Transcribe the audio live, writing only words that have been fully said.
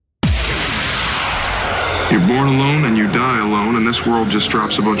You're born alone and you die alone, and this world just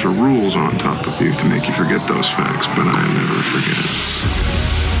drops a bunch of rules on top of you to make you forget those facts, but I never forget.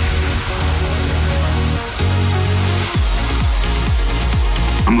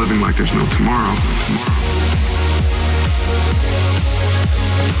 I'm living like there's no tomorrow.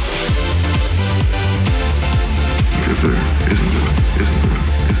 Because there isn't there.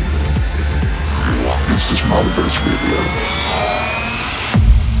 This is Multiverse Radio.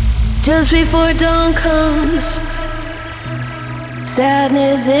 Just before dawn comes,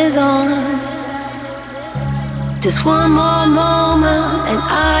 sadness is on. Just one more moment and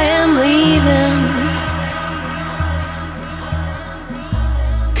I am leaving.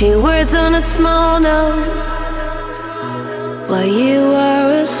 Few words on a small note while you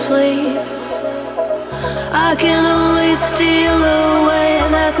are asleep. I can only steal away,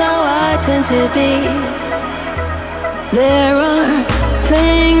 that's how I tend to be. There are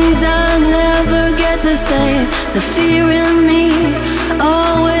things I never get to say, the fear in me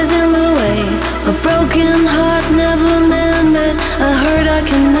always in the way. A broken heart never mended, a hurt I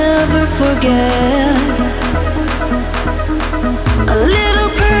can never forget. A little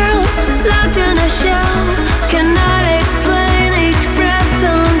pearl locked in a shell, cannot explain each breath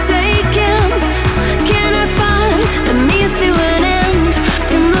I'm taking. Can I find the means to an end,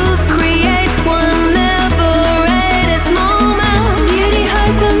 to move, create one liberated moment? Beauty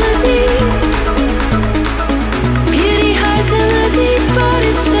hides in the deep, beauty hides in the deep, but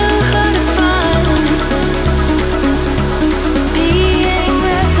it's still hard to find. Being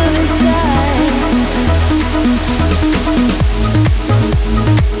wrapped up inside.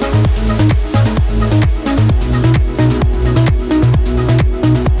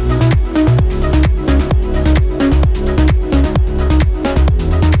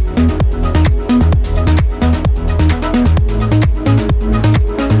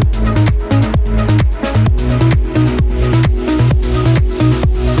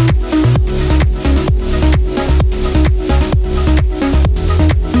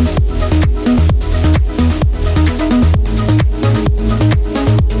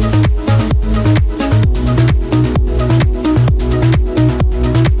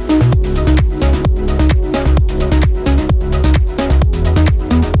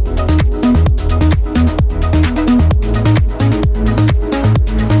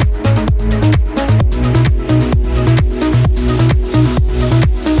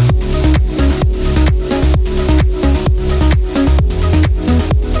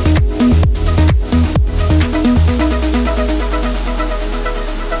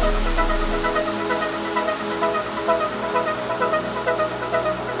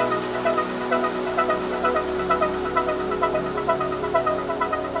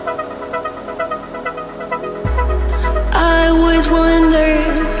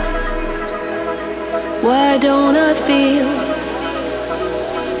 Why don't I feel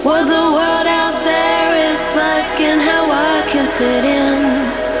what the world out there is like and how I can fit in?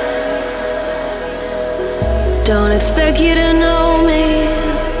 Don't expect you to know me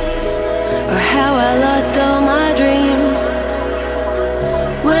or how I lost all my dreams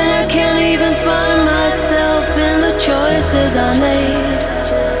when I can't even find myself in the choices I made.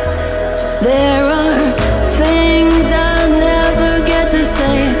 There are things I never get to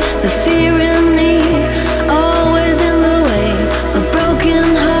say, the fear in me always in the way. A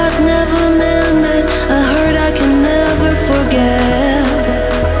broken heart never mended, a hurt I can never forget.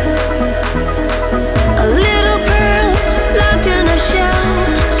 A little pearl locked in a shell,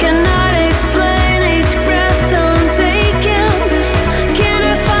 cannot explain each breath I'm taking. Can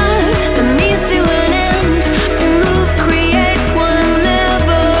I find the means to an end, to move, create one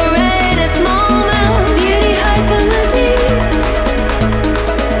liberated moment?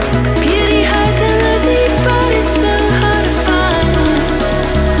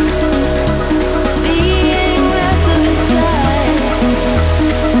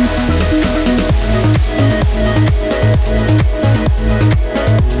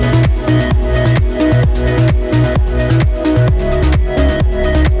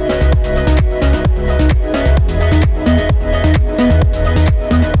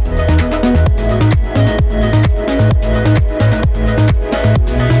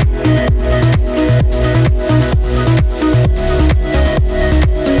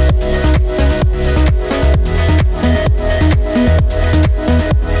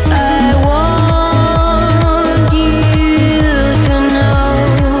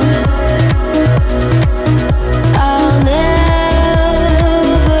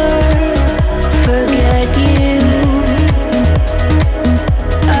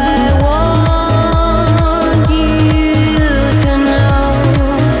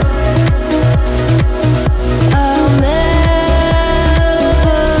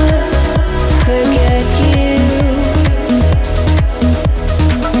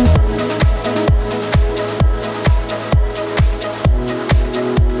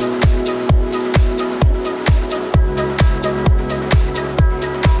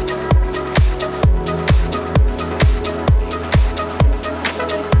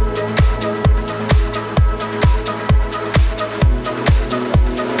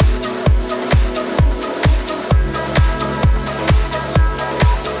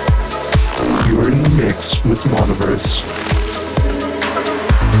 Mars.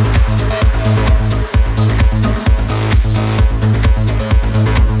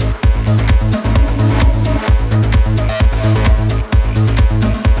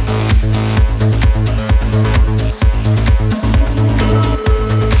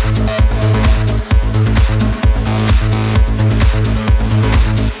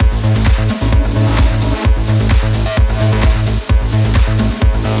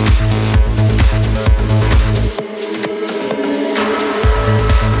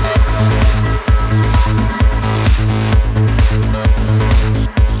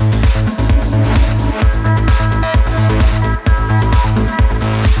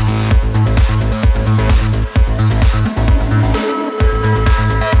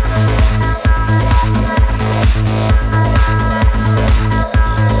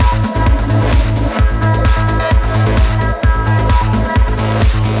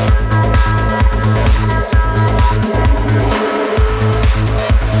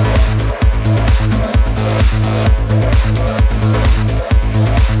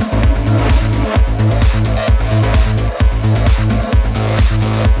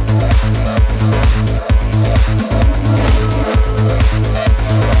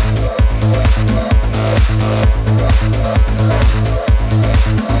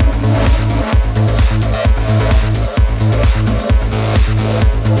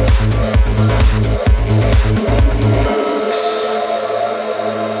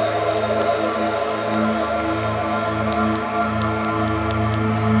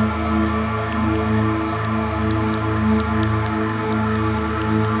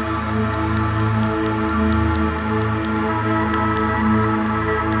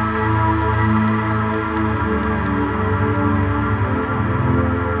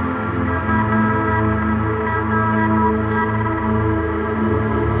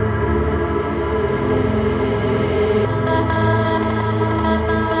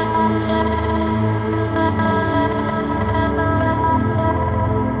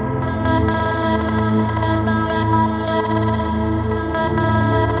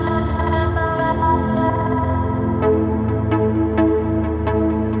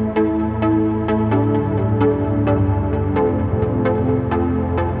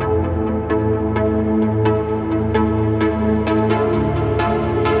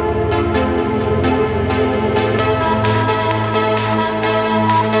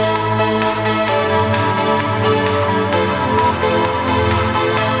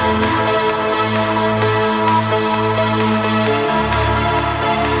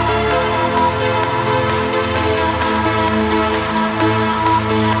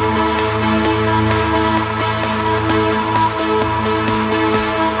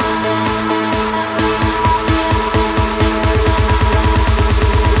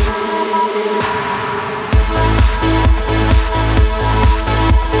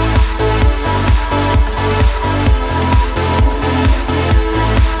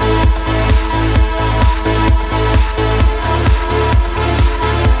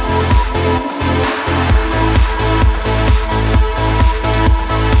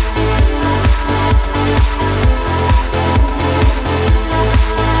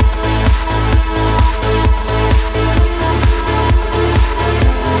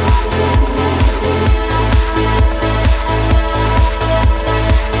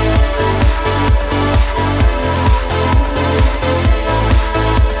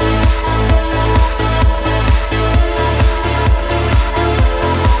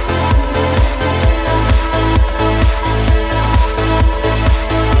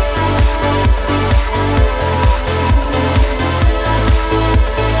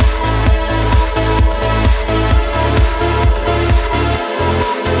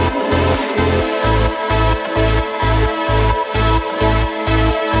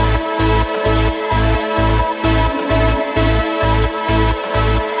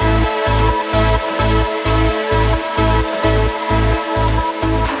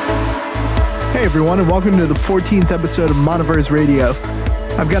 Hey everyone, and welcome to the 14th episode of Monoverse Radio.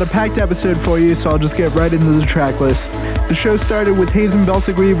 I've got a packed episode for you, so I'll just get right into the track list. The show started with Hazen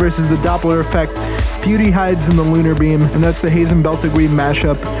Beltagui versus the Doppler Effect, Beauty Hides in the Lunar Beam, and that's the Hazen Beltagui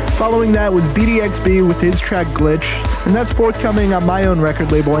mashup. Following that was BDXB with his track Glitch, and that's forthcoming on my own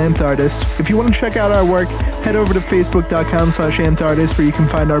record label, Amped Artists. If you want to check out our work, head over to facebook.com/amptedartists where you can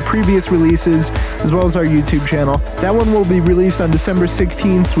find our previous releases as well as our YouTube channel. That one will be released on December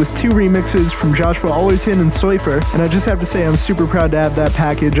 16th with 2 remixes from Joshua Ullerton and Soifer, and I just have to say I'm super proud to have that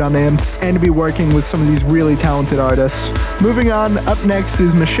package on Amped and to be working with some of these really talented artists. Moving on, up next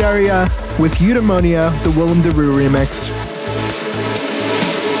is Masharia with Eudaimonia, the Willem Daru remix.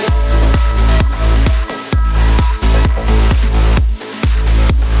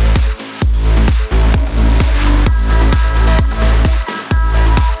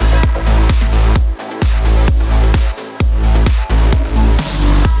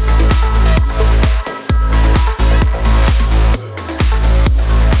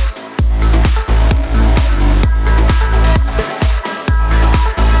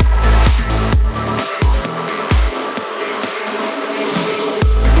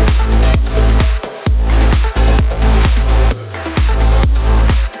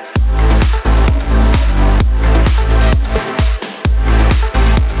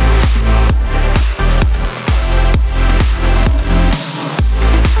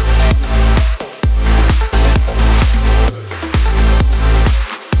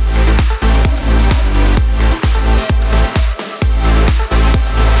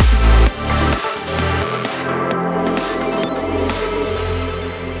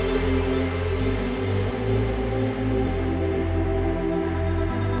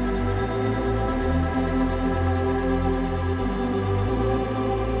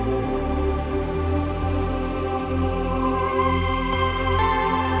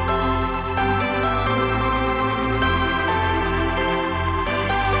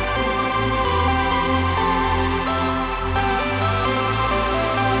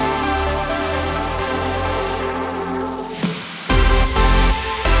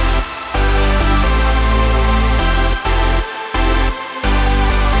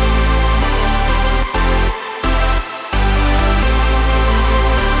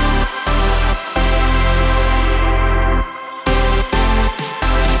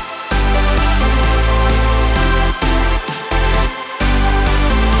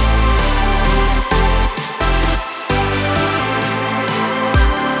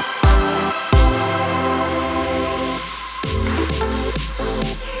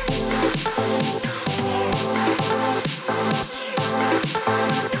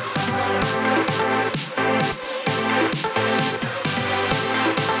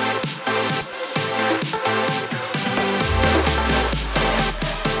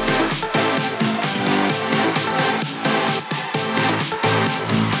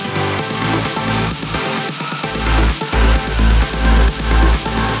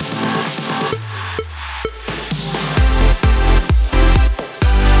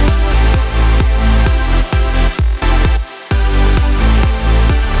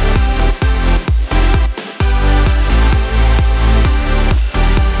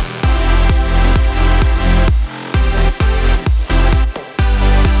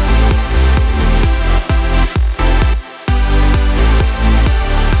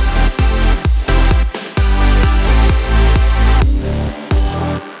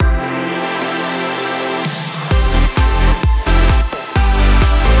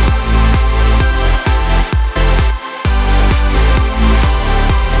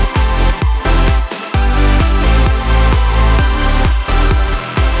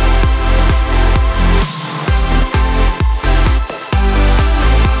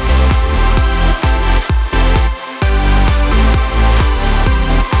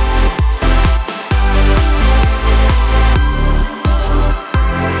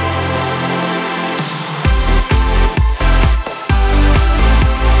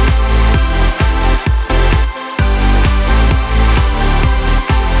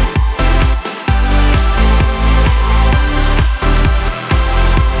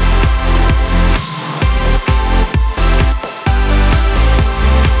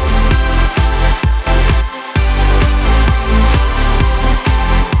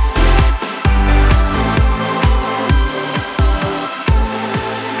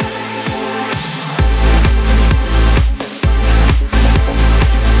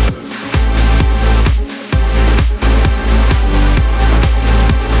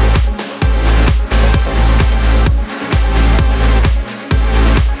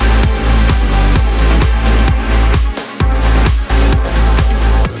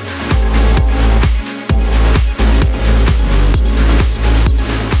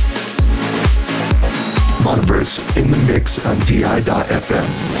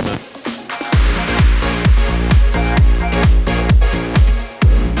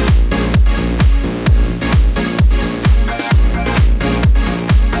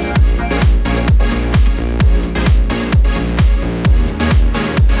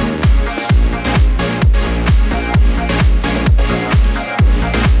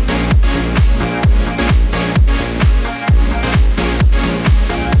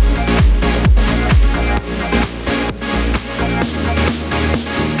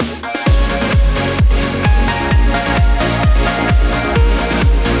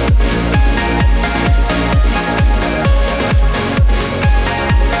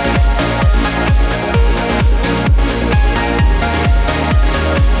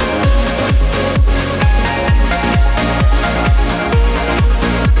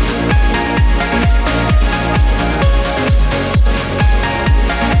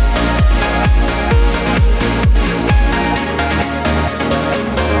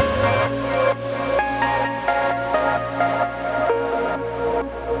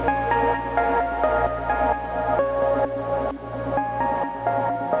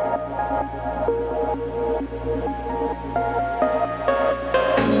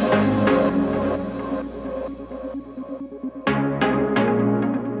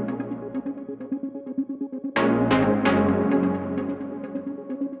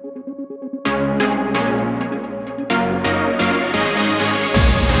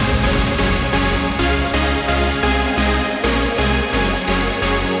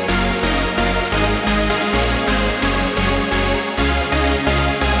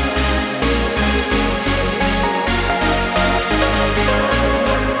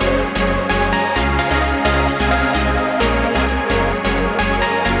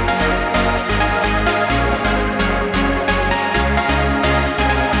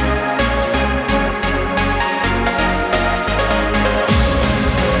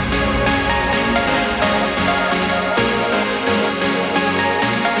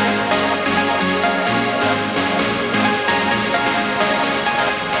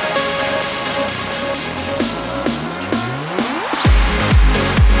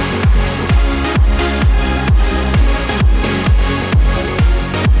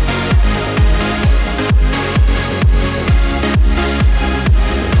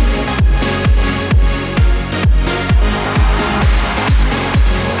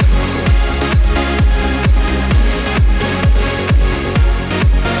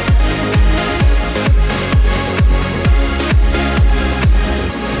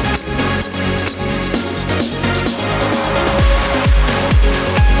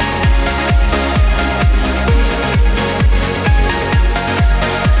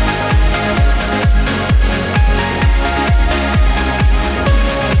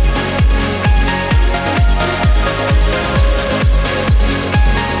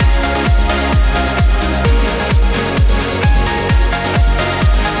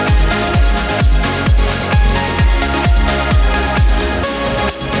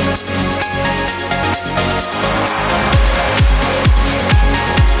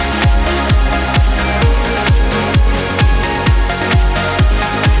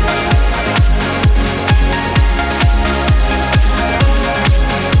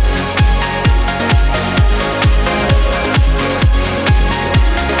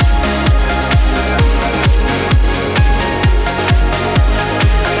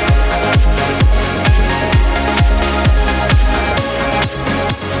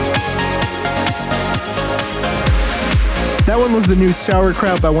 one was the new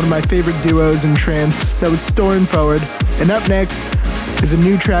Sauerkraut by one of my favorite duos in trance. That was Storing Forward. And up next is a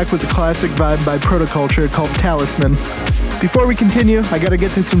new track with a classic vibe by Protoculture called Talisman. Before we continue, I gotta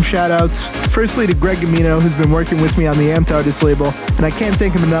get to some shout-outs. Firstly to Greg Gamino, who's been working with me on the Amped Artist label, and I can't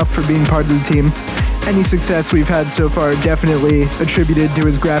thank him enough for being part of the team. Any success we've had so far definitely attributed to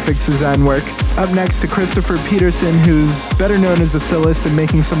his graphics design work. Up next to Christopher Peterson, who's better known as the Philist and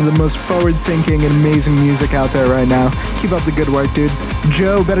making some of the most forward-thinking and amazing music out there right now. Keep up the good work, dude.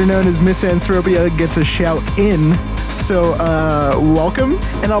 Joe, better known as Misanthropia, gets a shout in, so welcome,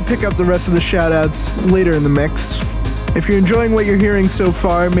 and I'll pick up the rest of the shout-outs later in the mix. If you're enjoying what you're hearing so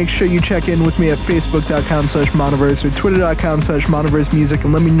far, make sure you check in with me at facebook.com/Monoverse or twitter.com/MonoverseMusic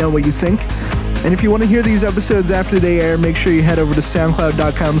and let me know what you think. And if you want to hear these episodes after they air, make sure you head over to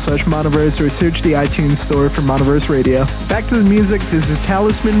soundcloud.com/Monoverse or search the iTunes store for Monoverse Radio. Back to the music, this is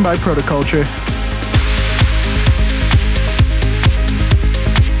Talisman by Protoculture.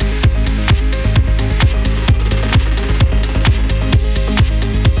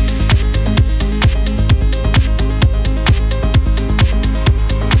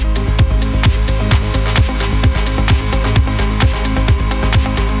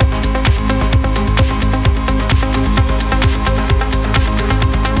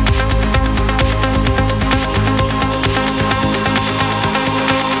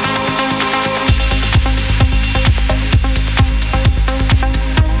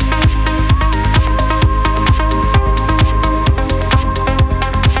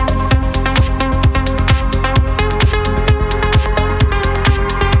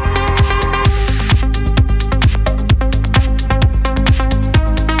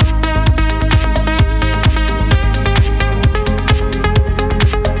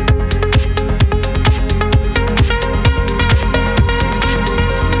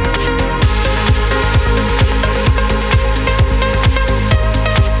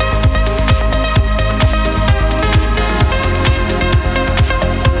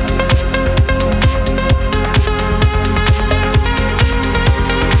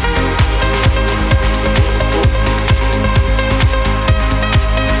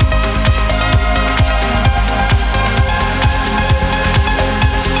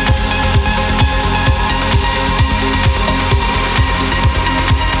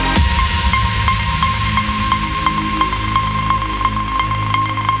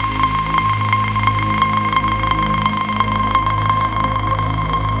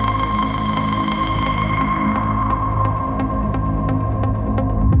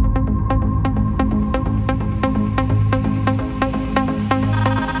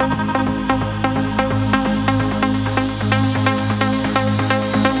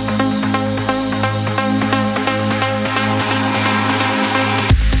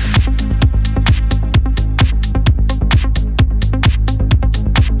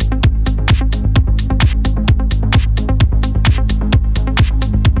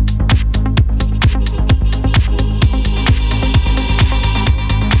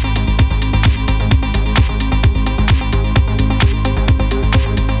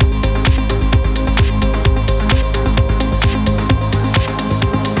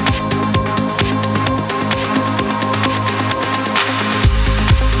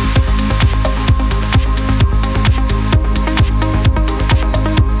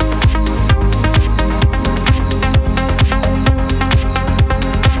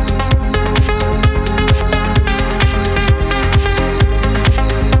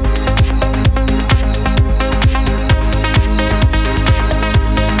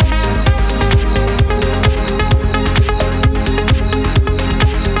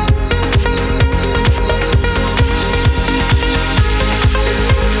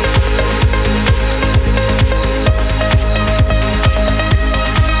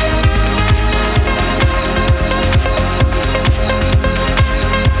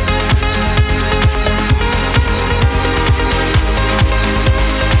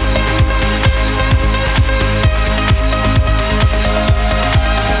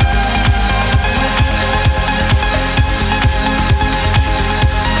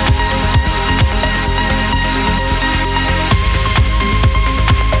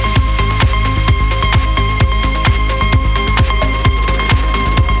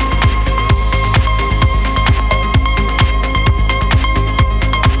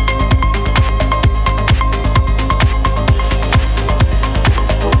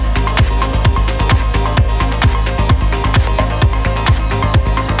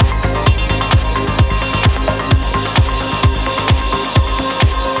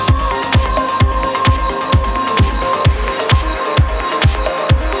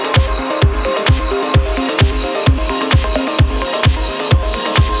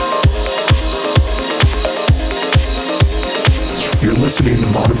 listening to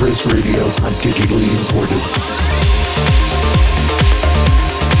Monoverse Radio on Digitally Imported.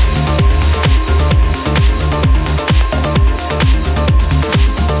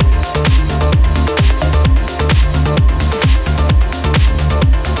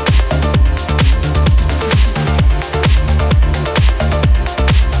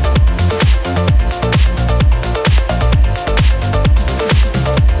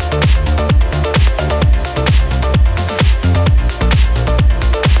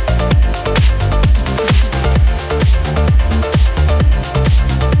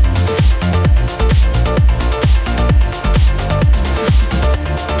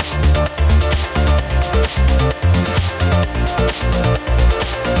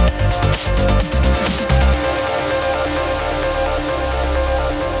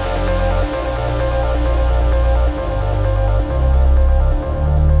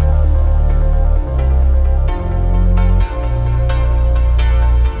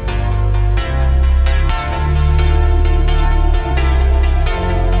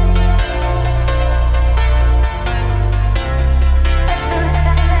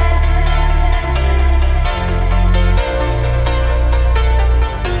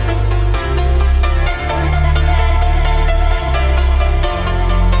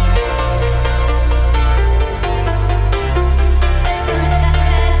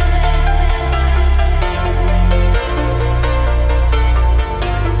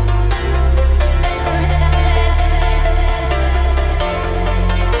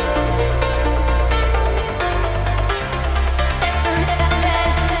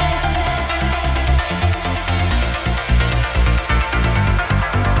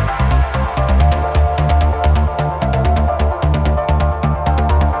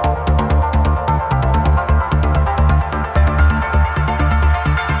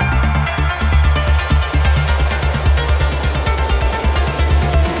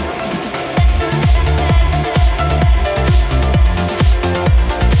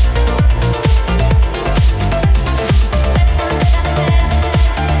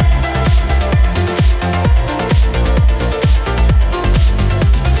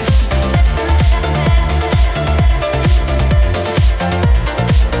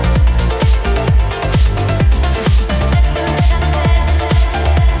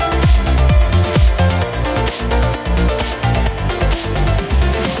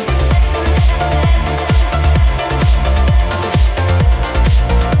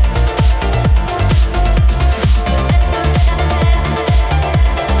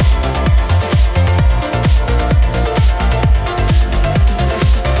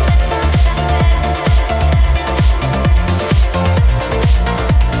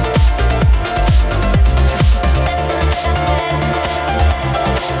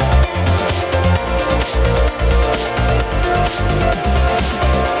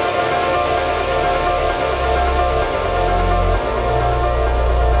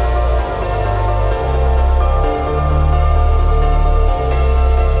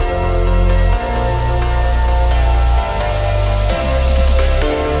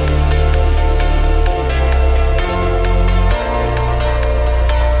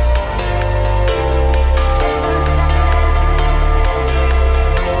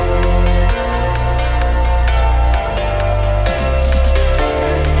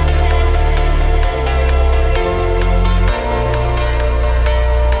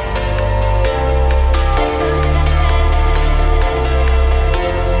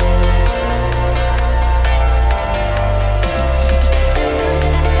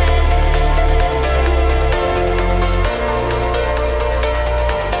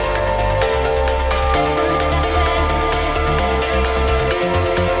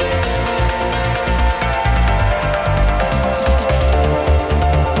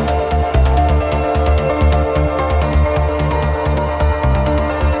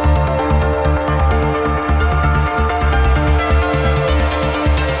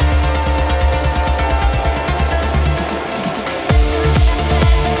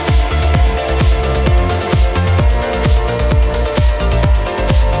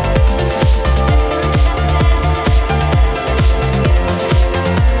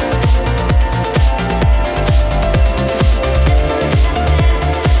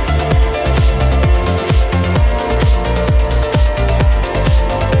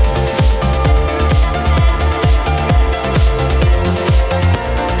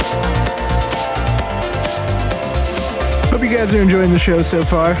 guys are enjoying the show so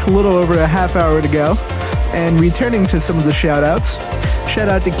far. A little over a half hour to go. And returning to some of the shout-outs. Shout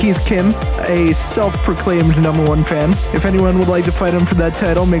out to Keith Kim, a self-proclaimed #1 fan. If anyone would like to fight him for that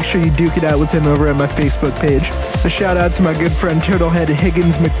title, make sure you duke it out with him over at my Facebook page. A shout out to my good friend Turtlehead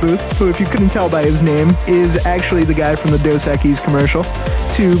Higgins McBooth, who, if you couldn't tell by his name, is actually the guy from the Dos Equis commercial.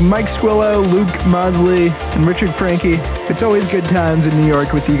 To Mike Squillo, Luke Mosley, and Richard Frankie, it's always good times in New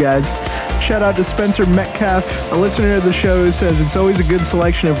York with you guys. Shout out to Spencer Metcalf, a listener of the show, who says it's always a good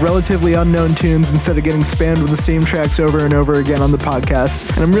selection of relatively unknown tunes instead of getting spammed with the same tracks over and over again on the podcast.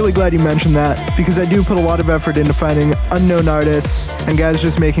 And I'm really glad you mentioned that, because I do put a lot of effort into finding unknown artists and guys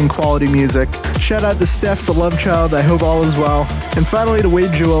just making quality music. Shout out to Steph, the love child, I hope all is well. And finally to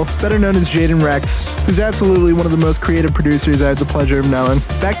Wade Jewell, better known as Jaden Rex, who's absolutely one of the most creative producers I had the pleasure of knowing.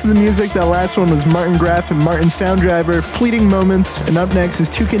 Back to the music, that last one was Martin Graff and Martin Sounddriver, Fleeting Moments, and up next is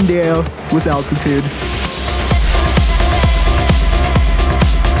Tukin Deo with Altitude.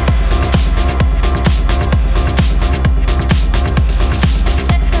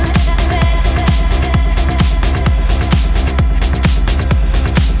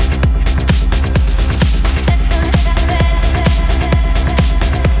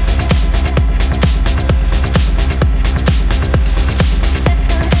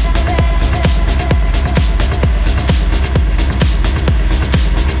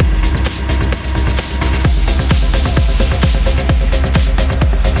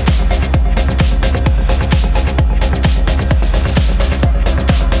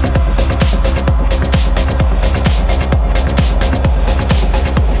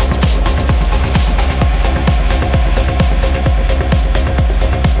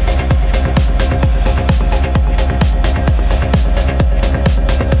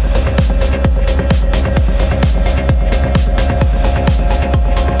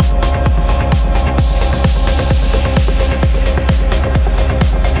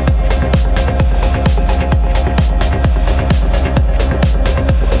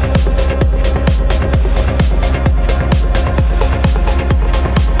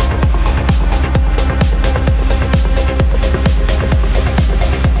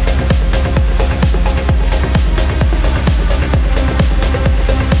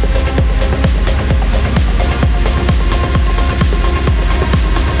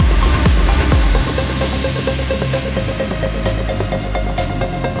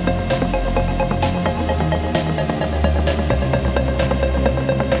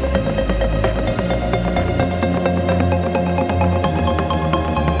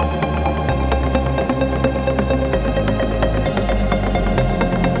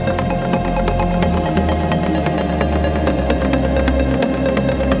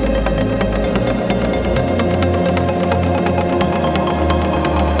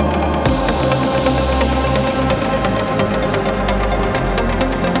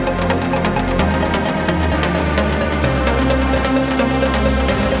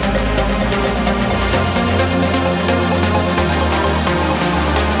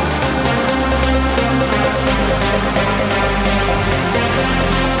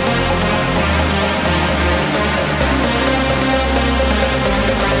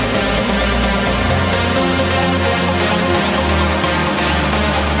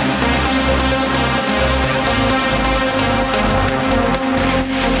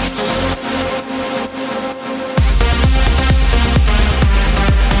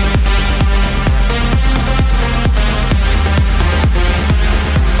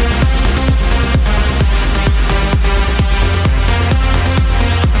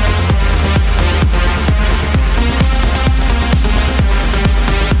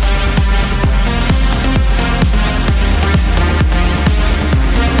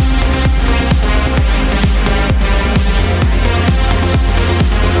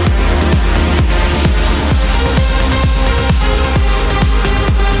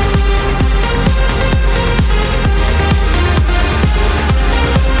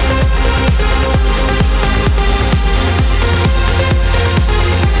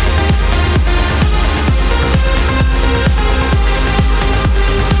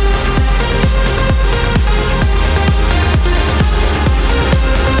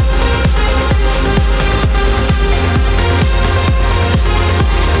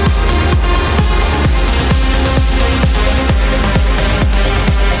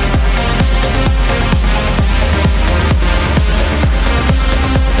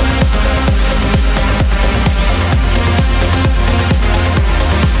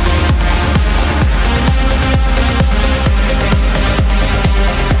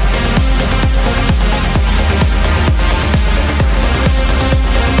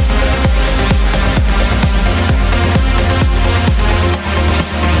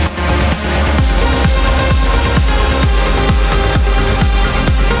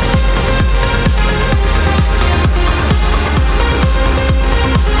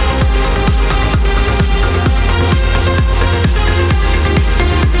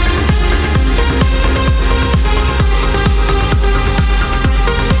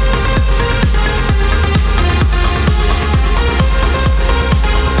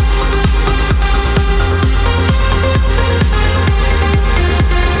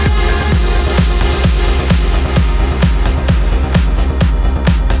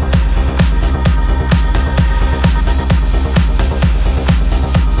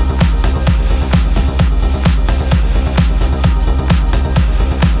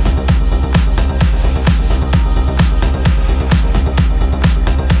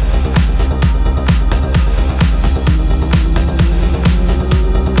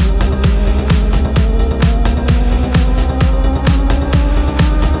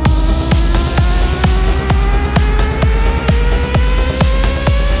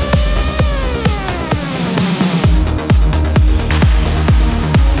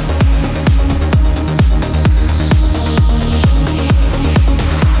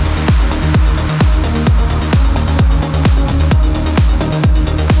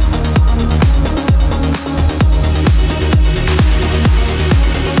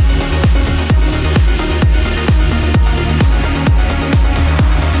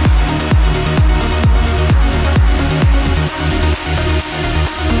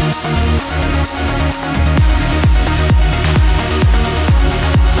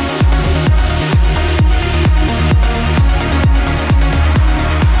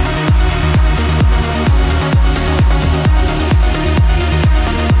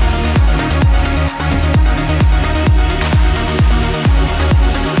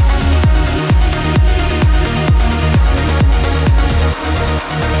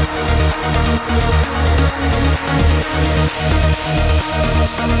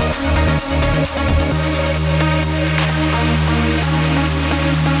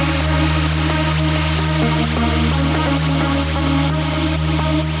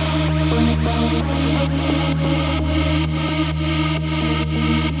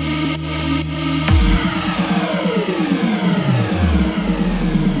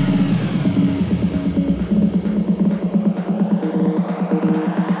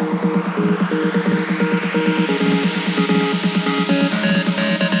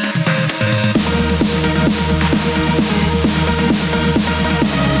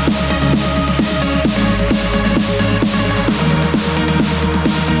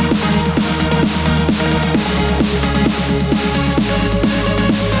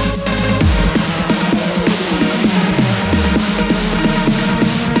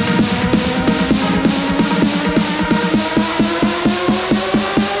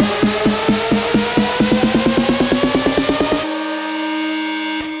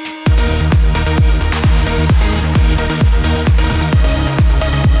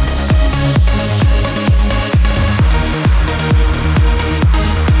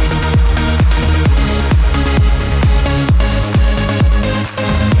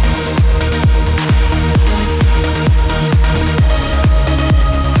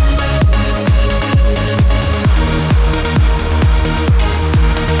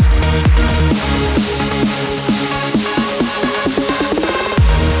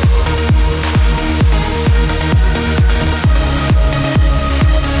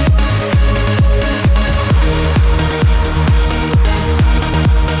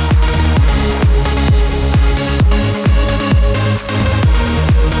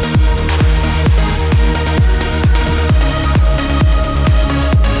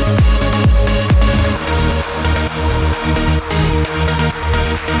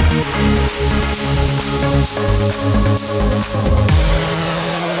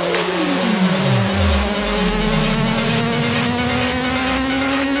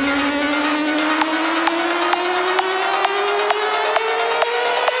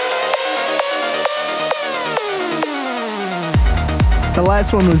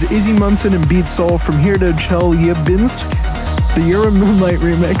 last one was Izzy Munson and Beat Soul from Here to Chelyabinsk, the Euro Moonlight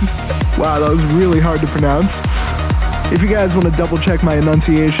remix. Wow, that was really hard to pronounce. If you guys want to double check my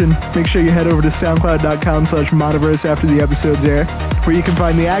enunciation, make sure you head over to soundcloud.com/Monoverse after the episodes air, where you can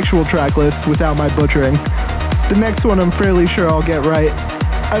find the actual track list without my butchering. The next one I'm fairly sure I'll get right.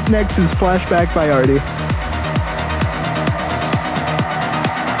 Up next is Flashback by Artie.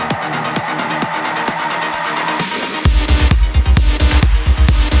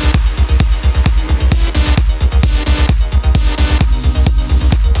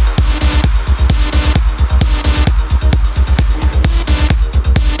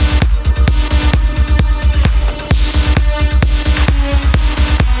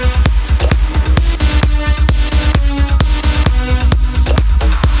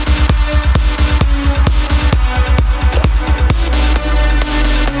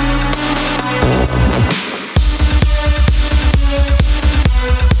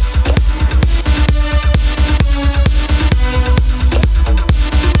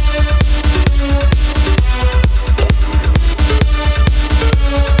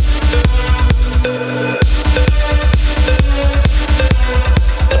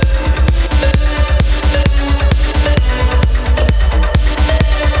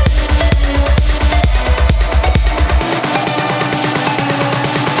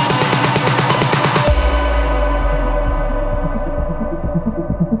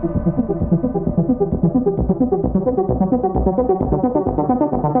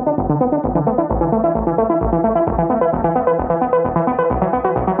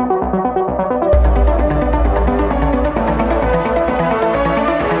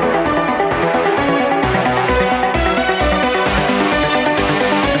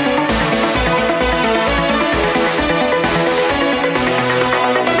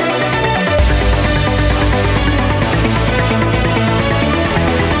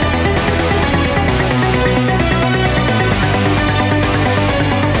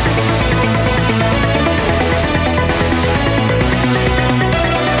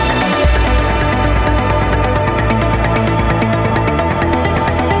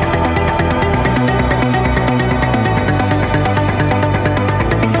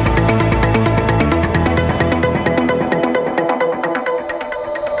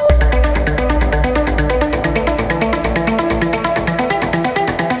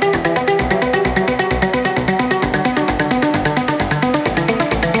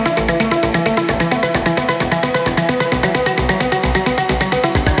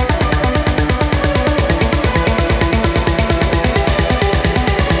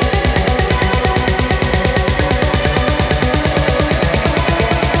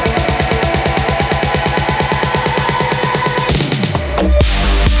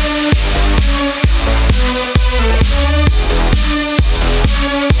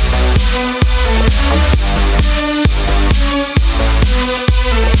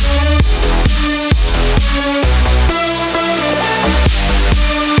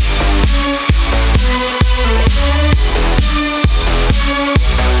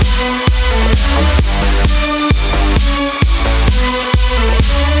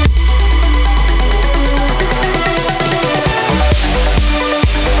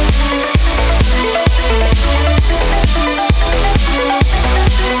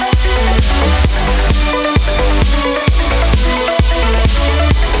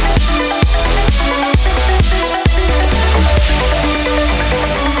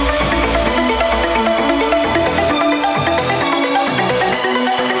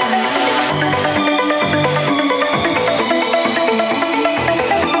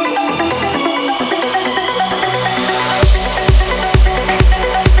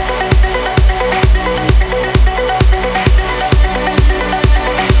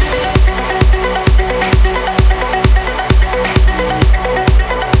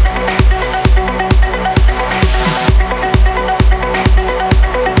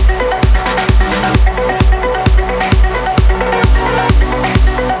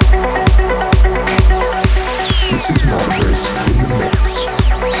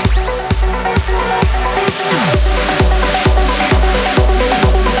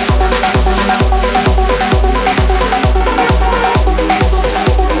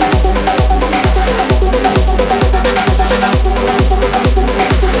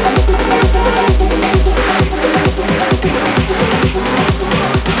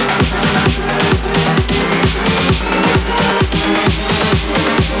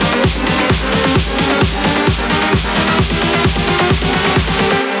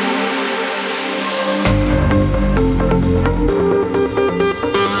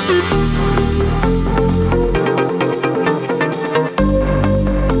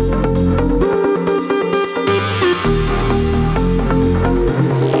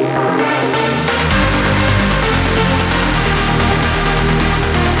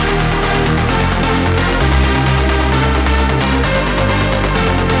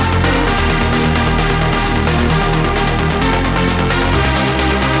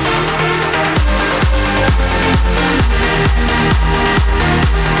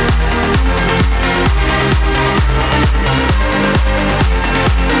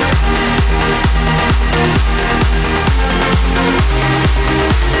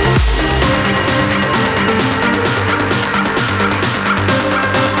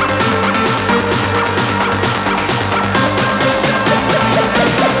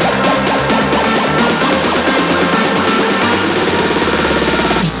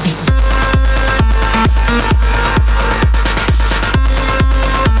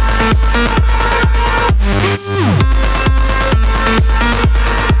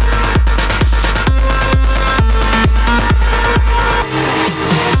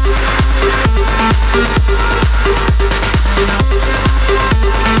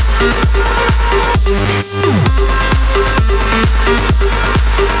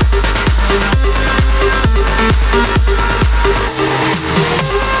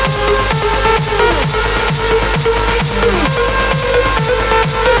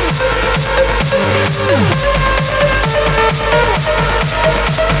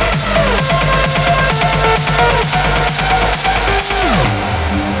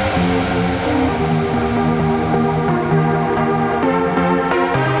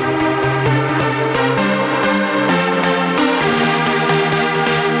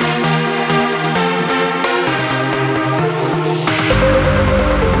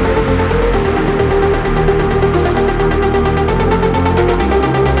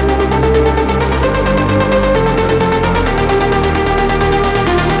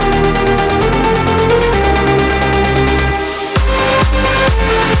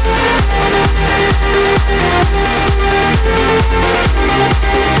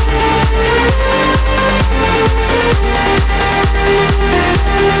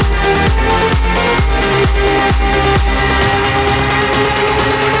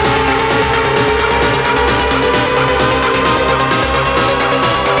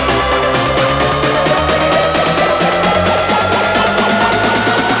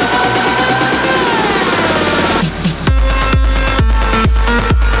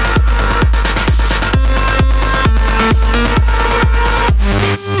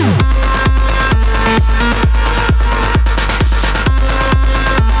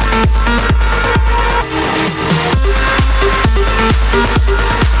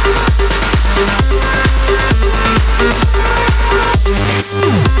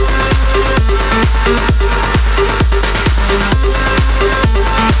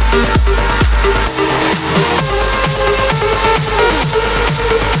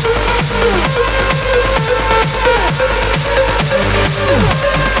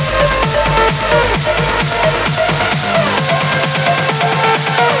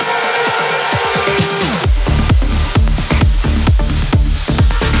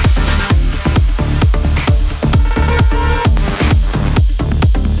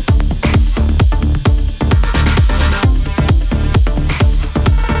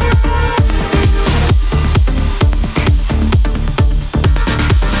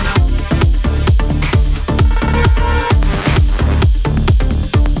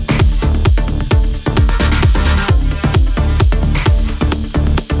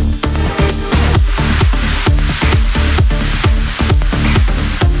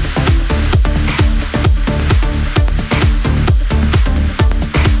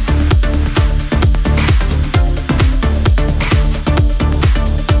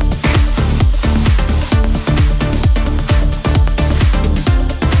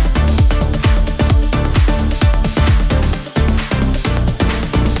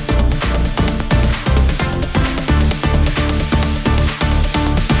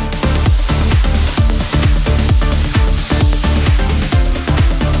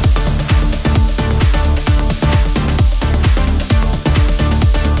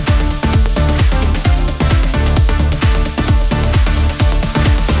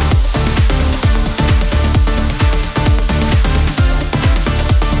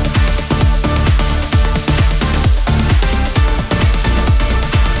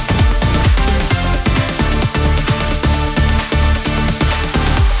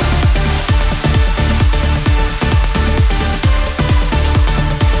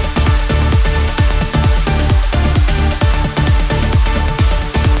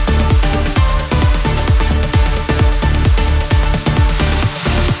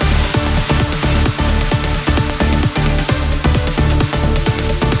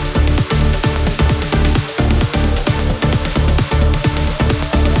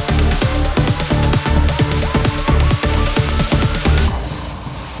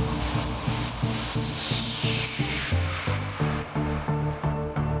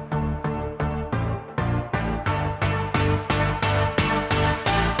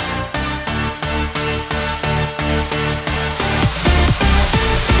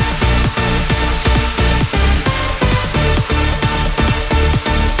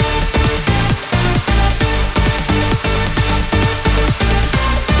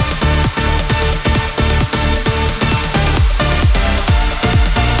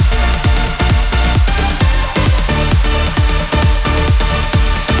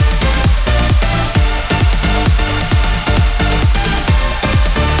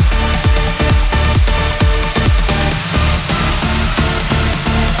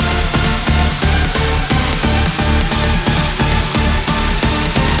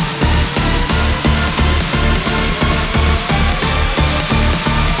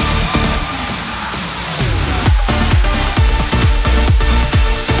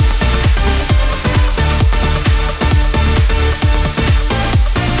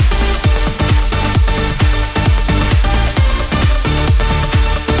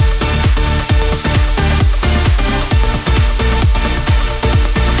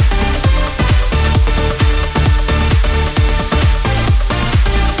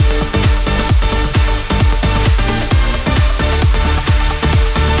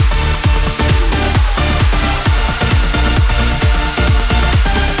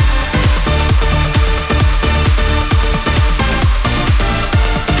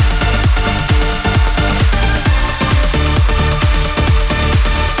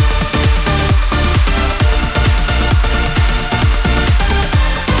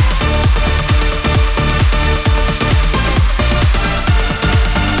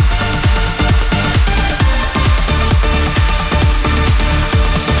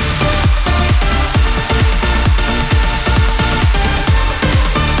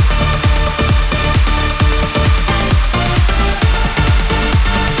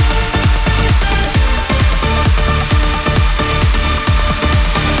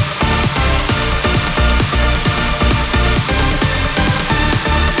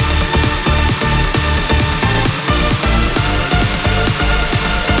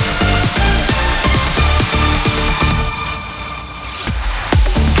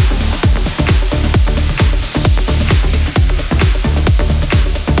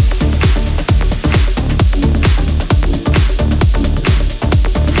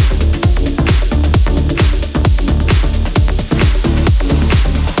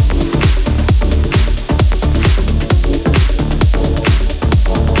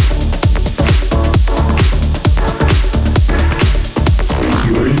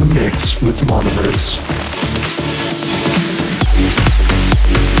 mix with Monoverse.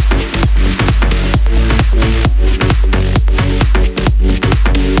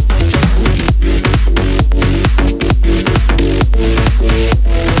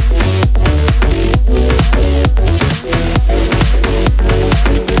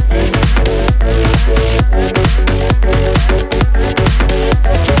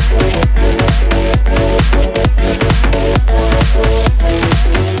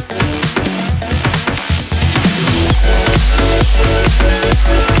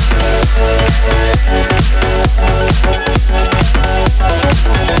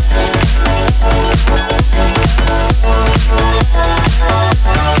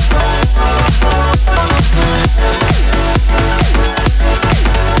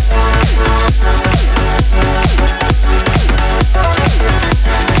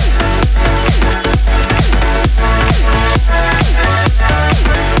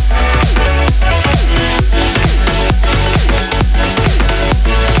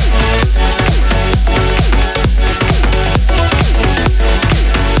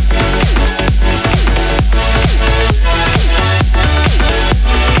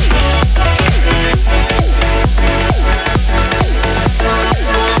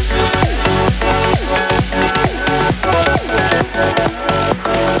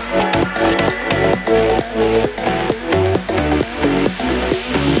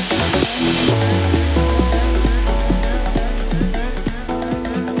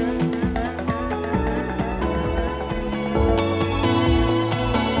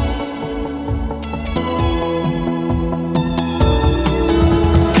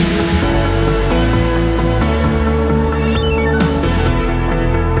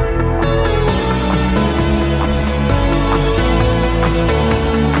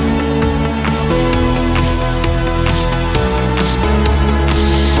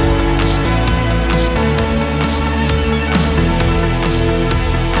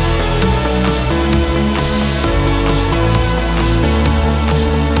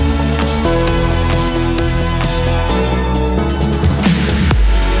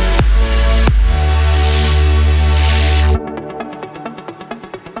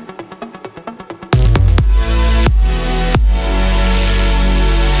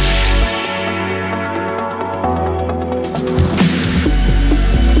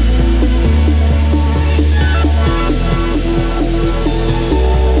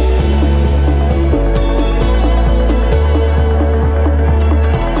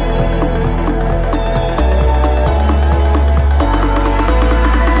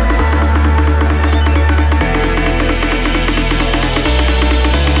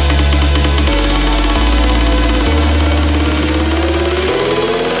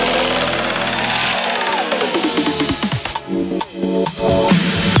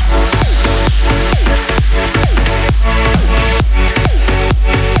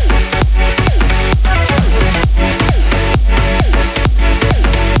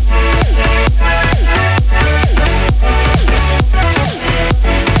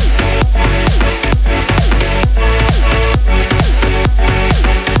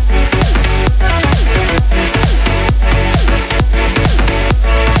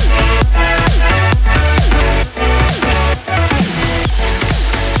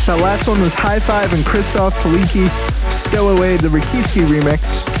 Last one was High Five and Christoph Paliki, Stowaway, the Rikiski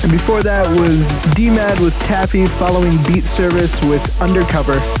remix. And before that was D-Mad with Taffy, following Beat Service with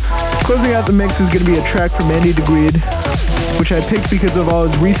Undercover. Closing out the mix is going to be a track from Andy DeGuid, which I picked because of all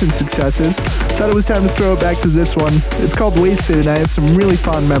his recent successes. Thought it was time to throw it back to this one. It's called Wasted, and I have some really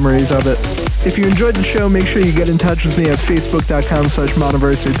fond memories of it. If you enjoyed the show, make sure you get in touch with me at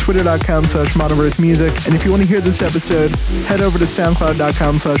facebook.com/Monoverse or twitter.com/MonoverseMusic. And if you want to hear this episode, head over to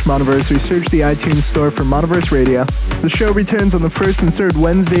soundcloud.com/Monoverse or search the iTunes store for Monoverse Radio. The show returns on the 1st and 3rd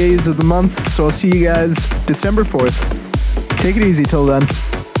Wednesdays of the month, so I'll see you guys December 4th. Take it easy till then.